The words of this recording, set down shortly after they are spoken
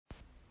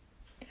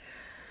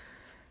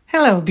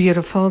Hello,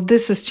 beautiful.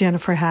 This is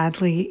Jennifer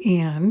Hadley,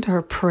 and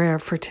our prayer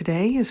for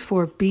today is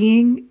for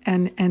being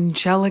an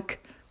angelic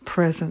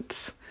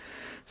presence,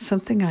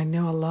 something I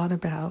know a lot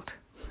about.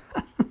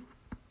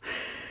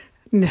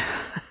 No,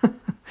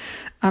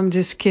 I'm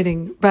just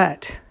kidding,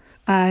 but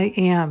I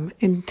am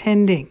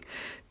intending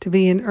to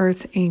be an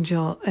earth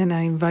angel, and I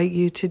invite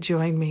you to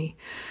join me.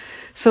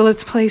 So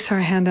let's place our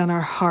hand on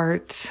our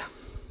hearts.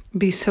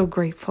 Be so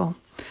grateful,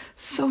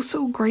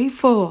 so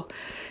grateful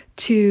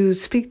to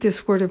speak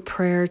this word of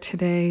prayer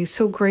today.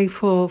 So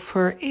grateful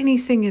for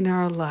anything in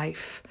our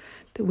life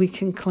that we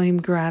can claim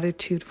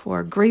gratitude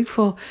for.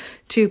 Grateful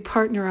to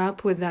partner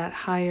up with that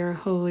higher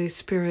Holy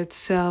Spirit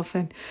self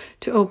and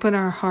to open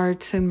our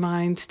hearts and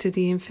minds to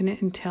the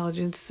infinite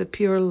intelligence, the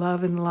pure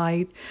love and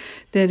light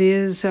that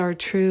is our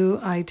true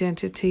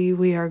identity.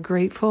 We are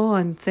grateful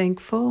and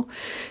thankful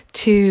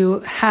to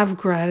have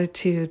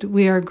gratitude.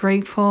 We are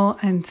grateful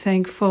and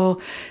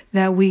thankful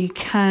that we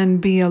can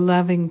be a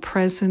loving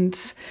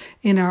presence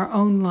in our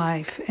own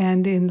life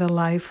and in the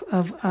life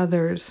of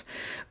others.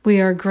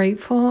 We are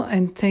grateful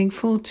and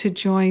thankful to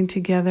join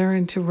together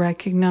and to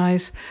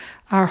recognize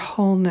our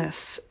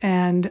wholeness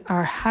and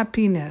our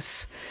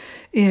happiness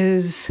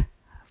is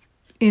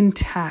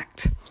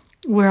intact.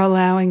 We're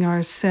allowing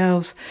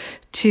ourselves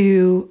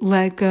to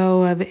let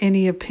go of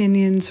any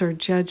opinions or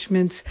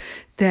judgments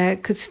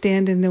that could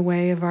stand in the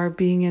way of our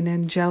being an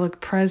angelic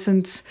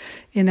presence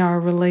in our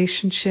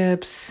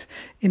relationships,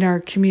 in our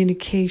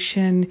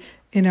communication,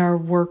 in our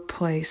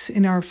workplace,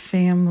 in our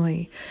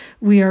family.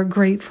 We are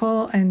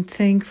grateful and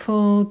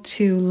thankful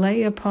to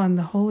lay upon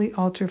the holy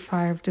altar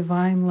fire of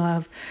divine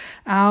love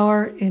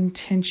our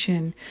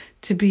intention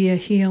to be a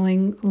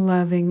healing,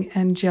 loving,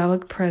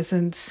 angelic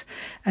presence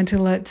and to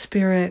let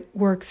Spirit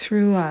work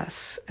through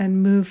us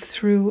and move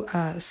through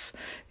us,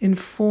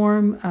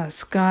 inform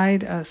us,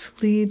 guide us,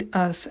 lead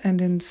us,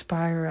 and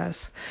inspire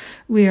us.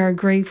 We are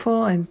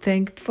grateful and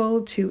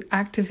thankful to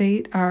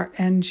activate our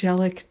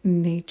angelic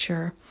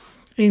nature.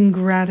 In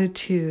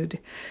gratitude,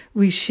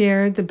 we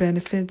share the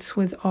benefits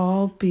with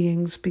all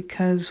beings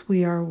because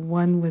we are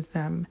one with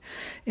them.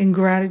 In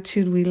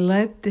gratitude, we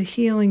let the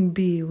healing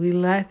be. We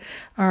let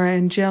our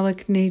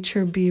angelic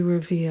nature be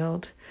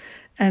revealed.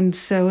 And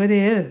so it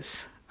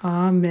is.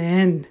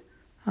 Amen.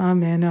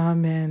 Amen.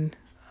 Amen.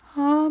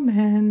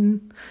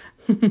 Amen.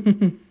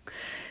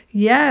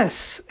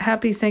 Yes.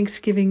 Happy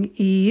Thanksgiving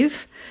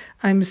Eve.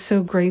 I'm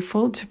so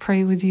grateful to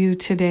pray with you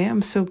today.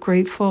 I'm so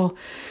grateful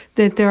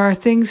that there are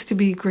things to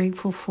be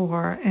grateful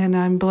for. And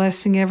I'm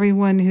blessing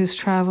everyone who's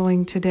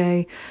traveling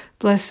today,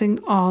 blessing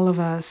all of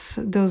us,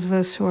 those of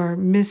us who are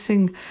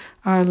missing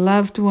our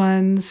loved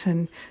ones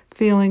and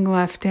feeling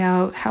left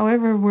out.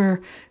 However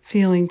we're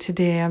feeling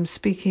today, I'm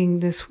speaking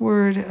this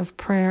word of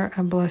prayer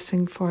and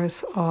blessing for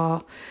us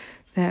all,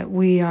 that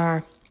we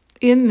are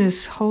in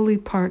this holy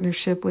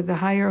partnership with the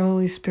higher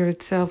Holy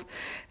Spirit self,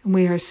 and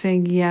we are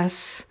saying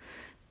yes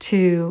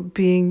to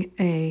being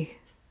an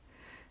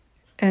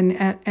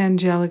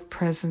angelic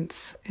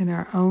presence in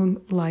our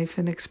own life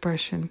and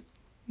expression.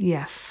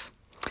 Yes.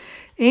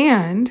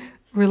 And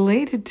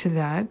related to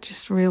that,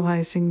 just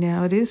realizing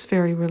now it is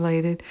very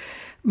related,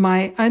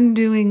 my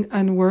Undoing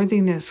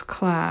Unworthiness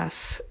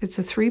class, it's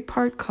a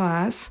 3-part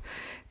class,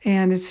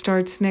 and it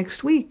starts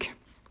next week.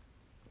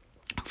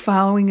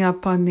 Following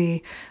up on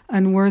the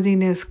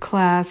unworthiness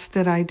class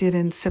that I did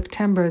in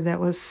September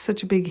that was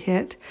such a big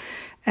hit,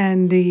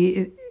 and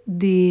the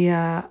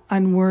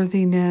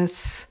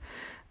unworthiness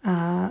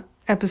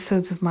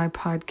episodes of my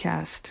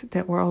podcast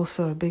that were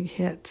also a big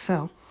hit.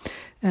 So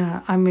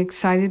I'm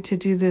excited to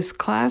do this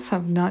class.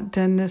 I've not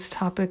done this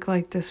topic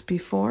like this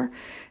before,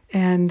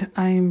 and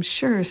I'm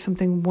sure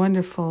something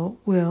wonderful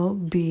will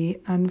be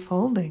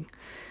unfolding.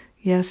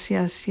 Yes,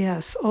 yes,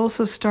 yes.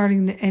 Also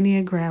starting the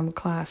Enneagram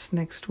class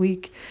next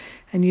week,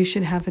 and you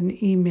should have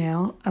an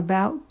email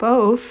about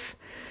both.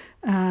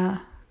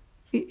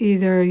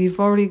 Either you've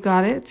already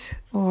got it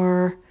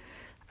or,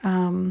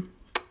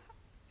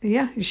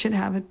 you should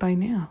have it by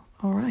now.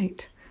 All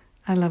right.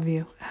 I love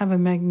you. Have a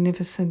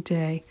magnificent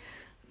day.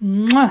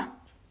 Mwah!